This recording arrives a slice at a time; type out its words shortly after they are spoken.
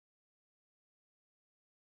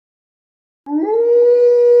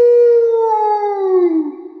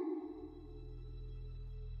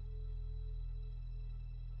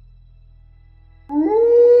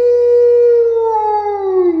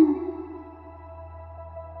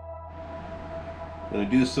Gonna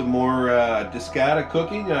do some more Discada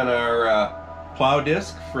cooking on our plow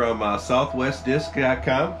disc from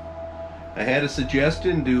southwestdisc.com. I had a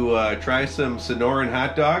suggestion to try some Sonoran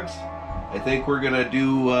hot dogs. I think we're gonna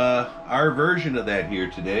do our version of that here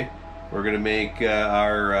today. We're gonna make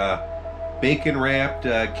our bacon wrapped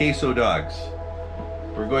queso dogs.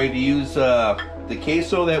 We're going to use the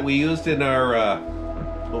queso that we used in our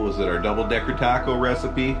what was it, our double-decker taco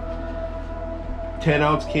recipe.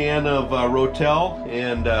 10-ounce can of Rotel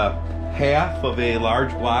and half of a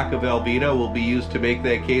large block of Velveeta will be used to make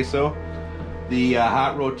that queso. The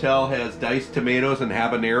hot Rotel has diced tomatoes and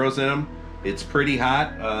habaneros in them. It's pretty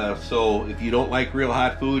hot, so if you don't like real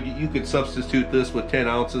hot food, you could substitute this with 10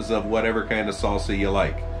 ounces of whatever kind of salsa you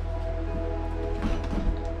like.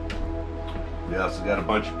 We also got a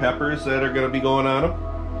bunch of peppers that are going to be going on them.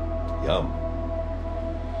 Yum.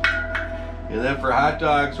 And then for hot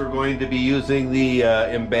dogs, we're going to be using the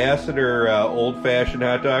Ambassador old-fashioned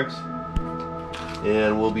hot dogs.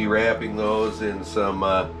 And we'll be wrapping those in some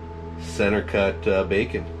center-cut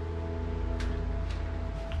bacon.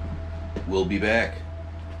 We'll be back.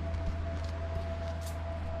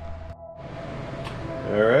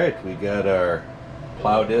 Alright, we got our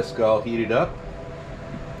plow disc all heated up.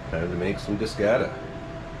 Time to make some Discada.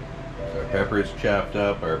 Our peppers chopped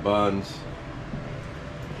up, our buns,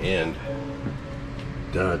 and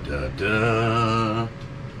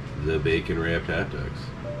the bacon wrapped hot dogs.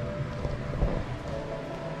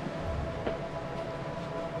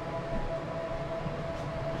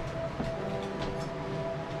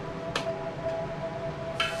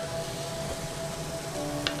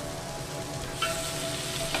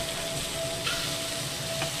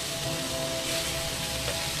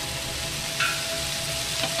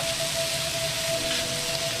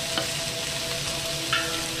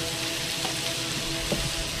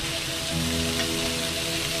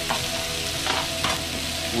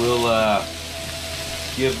 We'll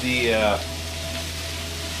give the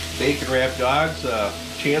bacon wrapped dogs a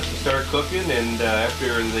chance to start cooking, and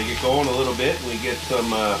after they get going a little bit and we get some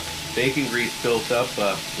bacon grease built up,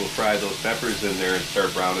 we'll fry those peppers in there and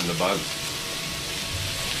start browning the buns.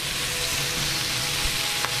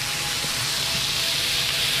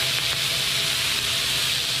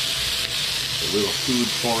 A little food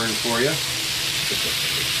porn for you.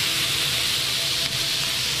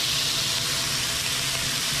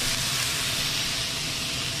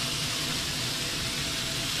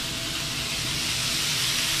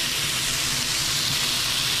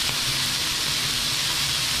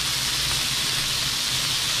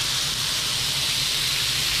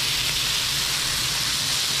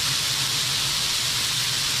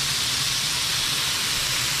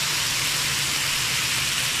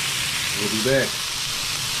 We'll be back.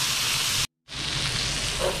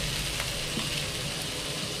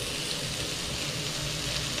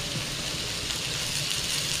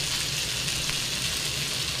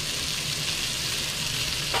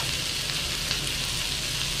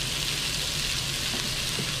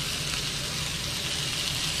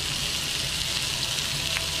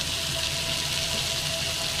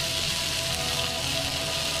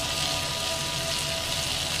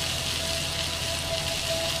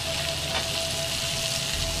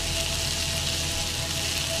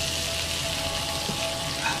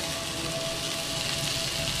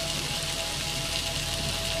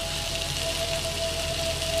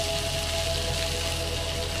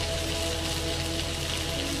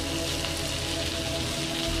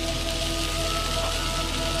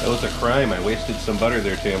 That was a crime. I wasted some butter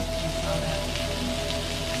there, Tim.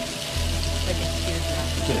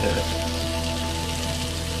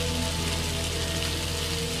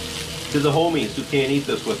 To the homies who can't eat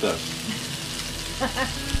this with us.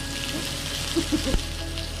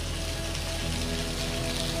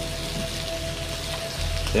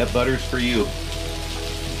 That butter's for you.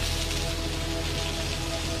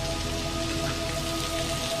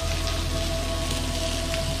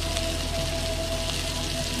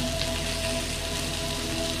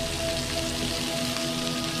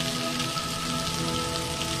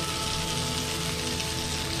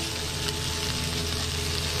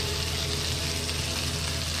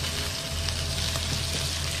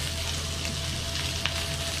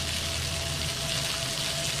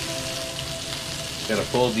 Gotta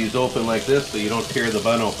fold these open like this so you don't tear the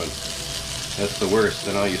bun open. That's the worst,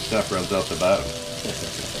 then all your stuff runs out the bottom.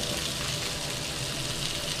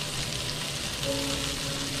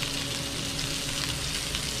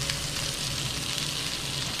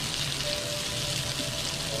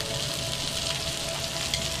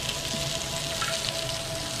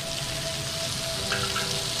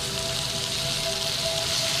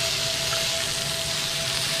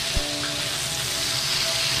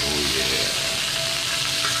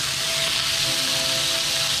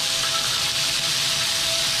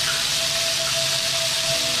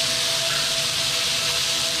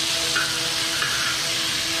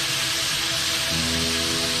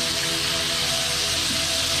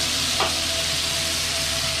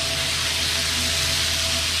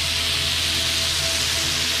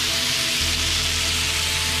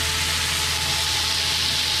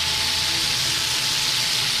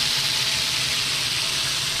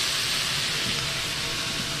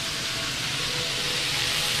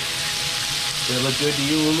 Does it look good to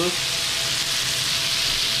you, Lulu?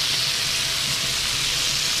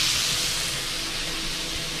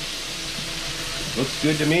 Looks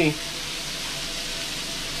good to me.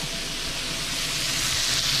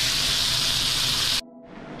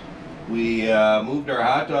 We moved our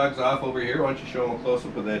hot dogs off over here. Why don't you show them a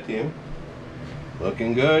close-up of that, team?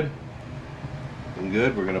 Looking good. Looking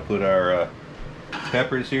good. We're going to put our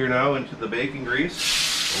peppers here now into the bacon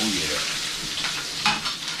grease. Oh, yeah.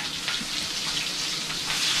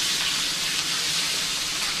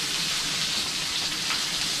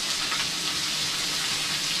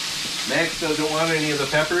 Max doesn't want any of the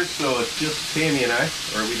peppers, so it's just Tammy and I,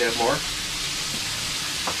 or we'd have more.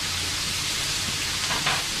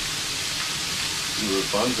 The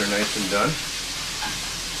buns are nice and done.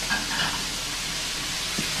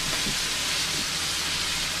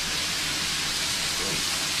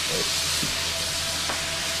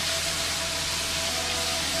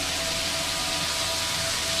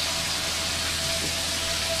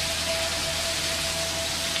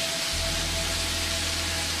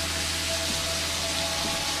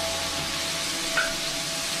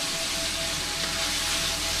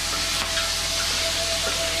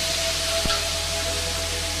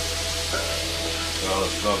 Oh, they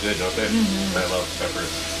smell good, don't they? Mm-hmm. I love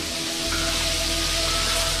peppers.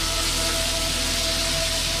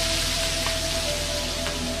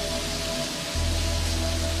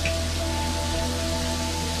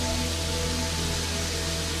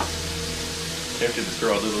 Tempted to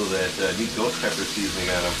throw a little of that neat ghost pepper seasoning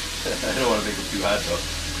on them. I don't want to make them too hot though.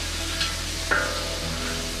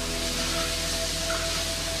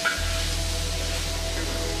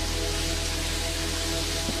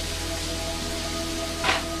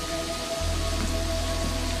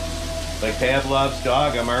 Like Pavlov's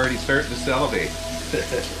dog, I'm already starting to salivate.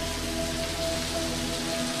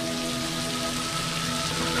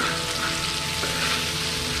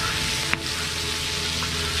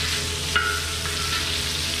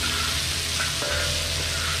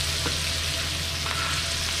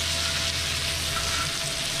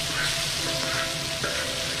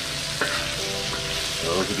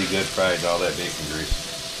 Those would be good fried in all that bacon grease.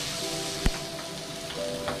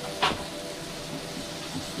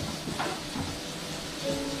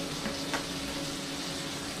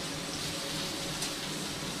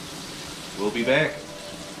 We'll be back.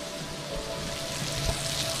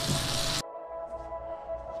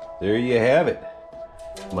 There you have it.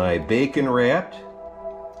 My bacon wrapped,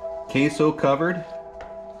 queso covered,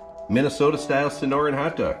 Minnesota style Sonoran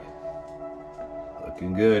hot dog.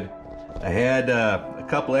 Looking good. I had a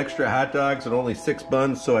couple extra hot dogs and only 6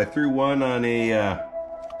 buns, so I threw one on a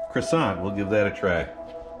croissant. We'll give that a try.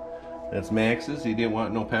 That's Max's. He didn't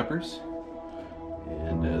want no peppers.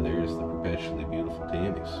 And there's the perpetually beautiful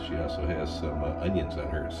Tammy's. She also has some onions on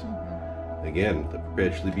hers. Again, the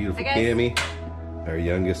perpetually beautiful Tammy, our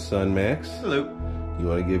youngest son Max. Hello. You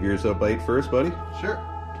want to give yours a bite first, buddy? Sure.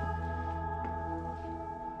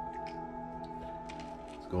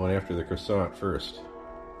 Let's go on after the croissant first.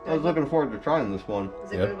 I was looking forward to trying this one.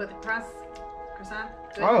 Is it good with the croissant?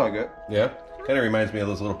 Good? I like it. Yeah? Kind of reminds me of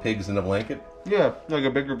those little pigs in a blanket. Yeah, like a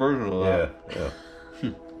bigger version of that.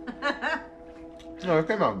 Yeah. No, it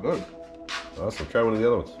came out good. Awesome. Try one of the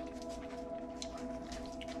other ones.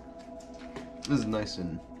 This is nice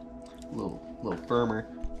and a little firmer.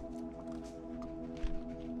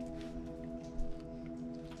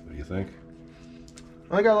 What do you think?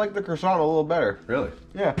 I think I like the croissant a little better. Really?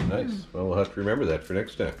 Yeah. Nice. Well, we'll have to remember that for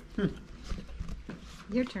next time.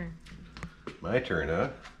 Your turn. My turn, huh?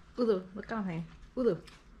 Ulu, look down here. Ulu.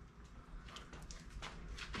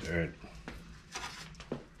 All right.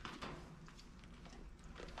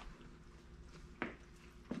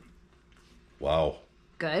 Wow.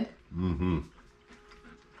 Good. Mm-hmm.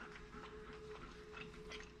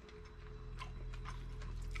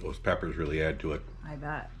 Those peppers really add to it. I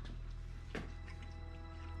bet.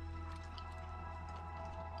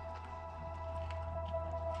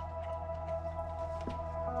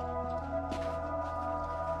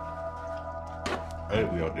 I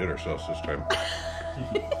think we outdid ourselves this time.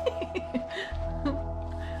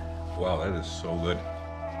 Wow, that is so good.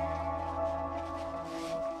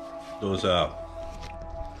 Those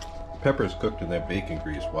peppers cooked in that bacon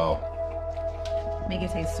grease, wow. Make it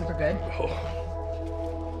taste super good. Oh.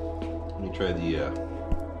 Let me try the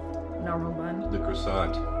Normal bun. the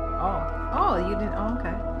croissant. Oh, you didn't. Oh,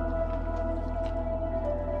 okay.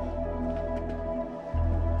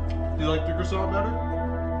 Do you like the croissant better?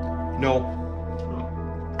 No.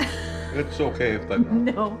 It's okay, but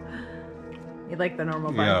No. You like the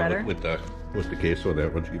normal bun better? with the queso,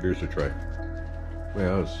 that one. Give yours a try. Yeah,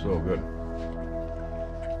 that was so good.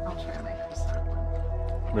 I'll try my croissant.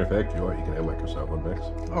 Matter of fact, you can have my croissant one, Max.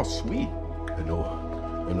 Oh, sweet. I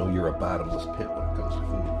know you're a bottomless pit when it comes to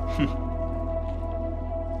food.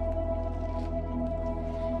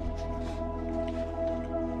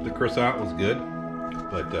 The croissant was good,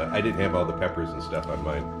 but I didn't have all the peppers and stuff on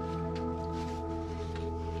mine.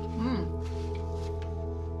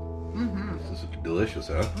 This is delicious,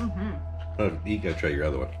 huh? Oh, you gotta try your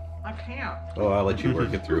other one. I can't. Oh, I'll let you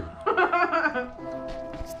work it through.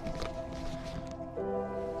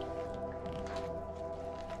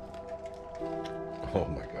 Oh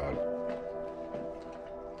my God.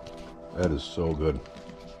 That is so good.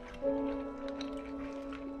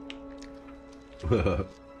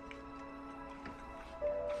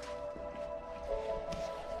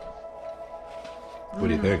 What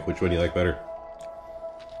do you think? Which one do you like better?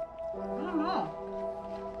 I don't know.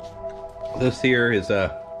 This here is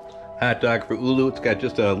a hot dog for Ulu. It's got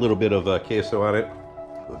just a little bit of queso on it.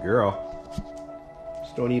 Good girl.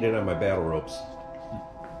 Just don't eat it on my battle ropes.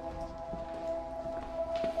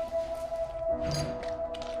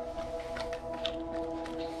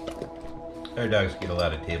 Our dogs get a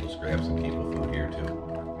lot of table scraps and table food here too.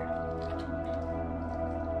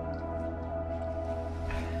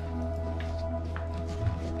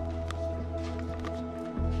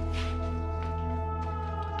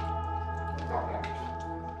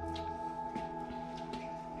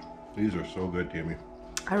 These are so good, Tammy.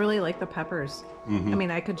 I really like the peppers. I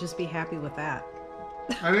mean, I could just be happy with that.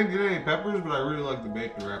 I didn't get any peppers, but I really like the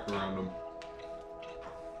bacon wrapped around them.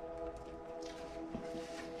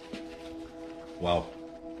 Wow.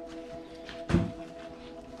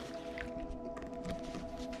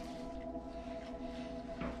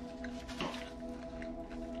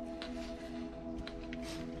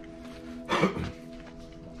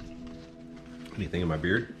 Anything in my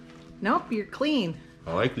beard? Nope, you're clean.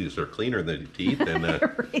 I like these. They're cleaner than teeth and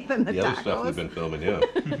Right than the other stuff we've been filming, yeah.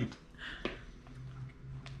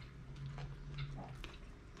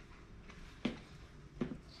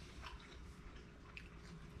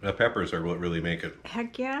 The peppers are what really make it.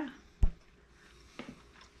 Heck yeah.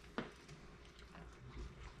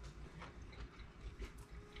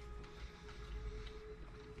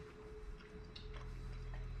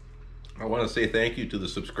 I want to say thank you to the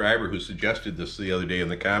subscriber who suggested this the other day in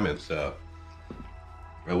the comments. I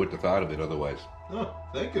wouldn't have thought of it otherwise. Oh,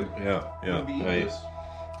 thank you. Yeah, I'm gonna be eating this.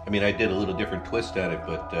 I mean, I did a little different twist on it,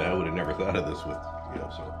 but I would have never thought of this with,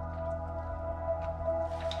 so.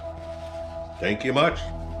 Thank you much.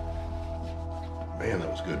 Man,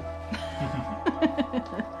 that was good.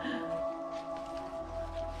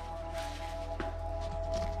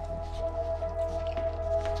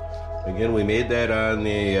 Again, we made that on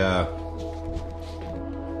the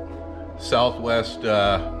Southwest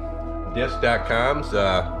Disc.com's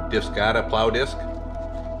Discada plow disc.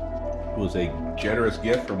 It was a generous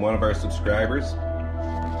gift from one of our subscribers.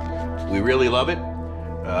 We really love it.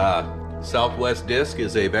 Southwest Disc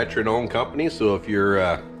is a veteran-owned company, so if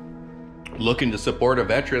you're looking to support a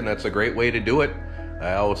veteran, that's a great way to do it.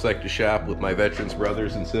 I always like to shop with my veterans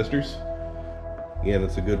brothers and sisters. Again,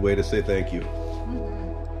 it's a good way to say thank you.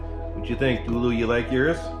 What you think, Dulu? You like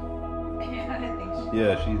yours? Yeah, I think so.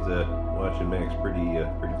 Yeah, she's watching Max pretty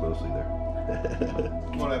closely there.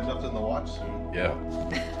 Won't have nothing to watch soon. Yeah.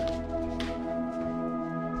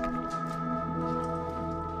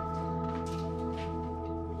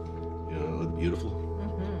 You know, it look beautiful.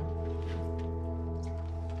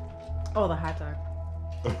 Oh, the hot dog.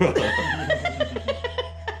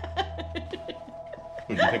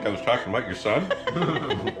 Did you think I was talking about your son?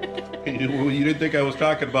 You didn't think I was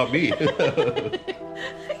talking about me.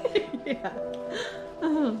 Yeah.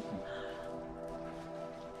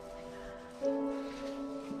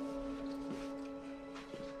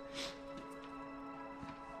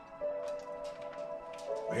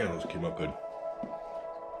 Man, those came up good.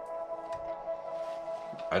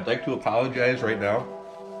 I'd like to apologize right now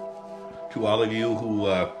to all of you who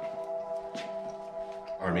are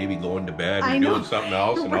maybe going to bed or doing something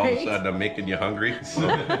else, and all of a sudden I'm making you hungry.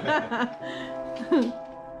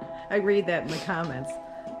 I read that in the comments.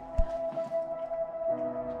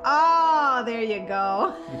 Oh, there you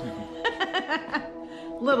go.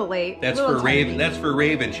 Little late. That's little for Raven. That's for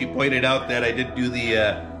Raven. She pointed out that I did do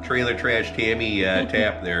the Trailer Trash Tammy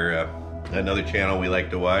tap there. Another channel we like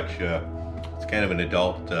to watch. It's kind of an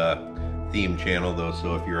adult themed channel though,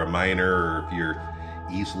 so if you're a minor or if you're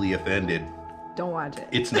easily offended, don't watch it.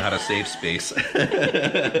 It's not a safe space.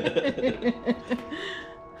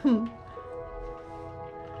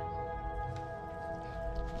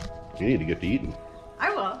 You need to get to eating.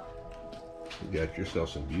 I will. You got yourself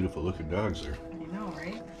some beautiful looking dogs there. I know,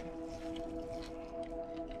 right?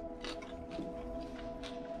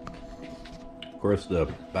 course,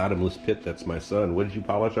 the bottomless pit, that's my son. What did you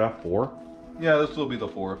polish off? 4? Yeah, this will be the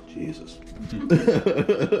 4th. Jesus.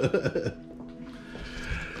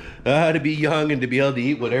 To be young and to be able to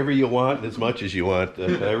eat whatever you want and as much as you want.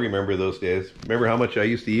 I remember those days. Remember how much I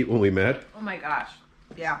used to eat when we met? Oh my gosh.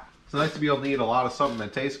 Yeah. It's nice to be able to eat a lot of something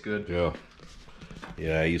that tastes good. Yeah.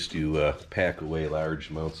 Yeah, I used to pack away large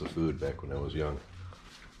amounts of food back when I was young.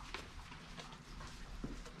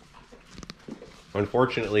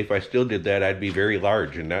 Unfortunately, if I still did that, I'd be very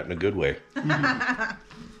large and not in a good way.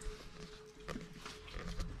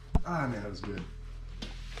 Ah, man, that was good.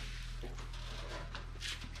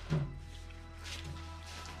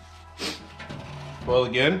 Well,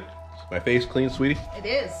 again, is my face clean, sweetie? It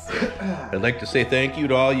is. I'd like to say thank you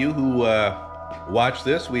to all you who watch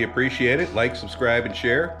this. We appreciate it. Like, subscribe, and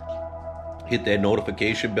share. Hit that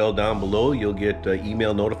notification bell down below. You'll get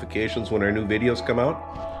email notifications when our new videos come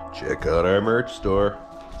out. Check out our merch store.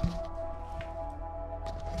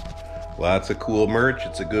 Lots of cool merch.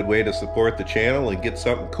 It's a good way to support the channel and get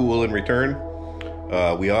something cool in return.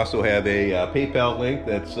 We also have a PayPal link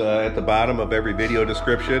that's at the bottom of every video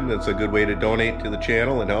description. That's a good way to donate to the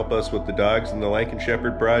channel and help us with the dogs and the Lycan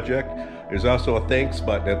Shepherd project. There's also a thanks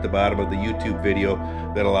button at the bottom of the YouTube video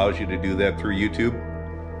that allows you to do that through YouTube.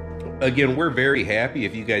 Again, we're very happy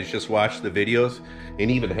if you guys just watch the videos, and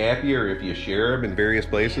even happier if you share them in various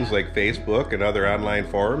places like Facebook and other online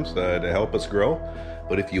forums to help us grow.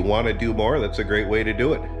 But if you want to do more, that's a great way to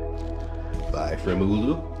do it. Bye from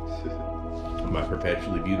Ulu. My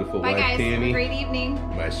perpetually beautiful Bye, wife, guys. Tammy. Have a great evening.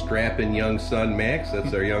 My strapping young son, Max.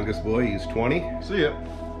 That's our youngest boy. He's 20. See ya.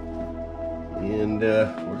 And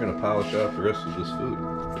we're going to polish off the rest of this food.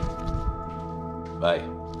 Bye.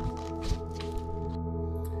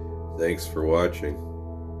 Thanks for watching.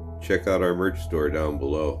 Check out our merch store down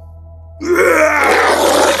below.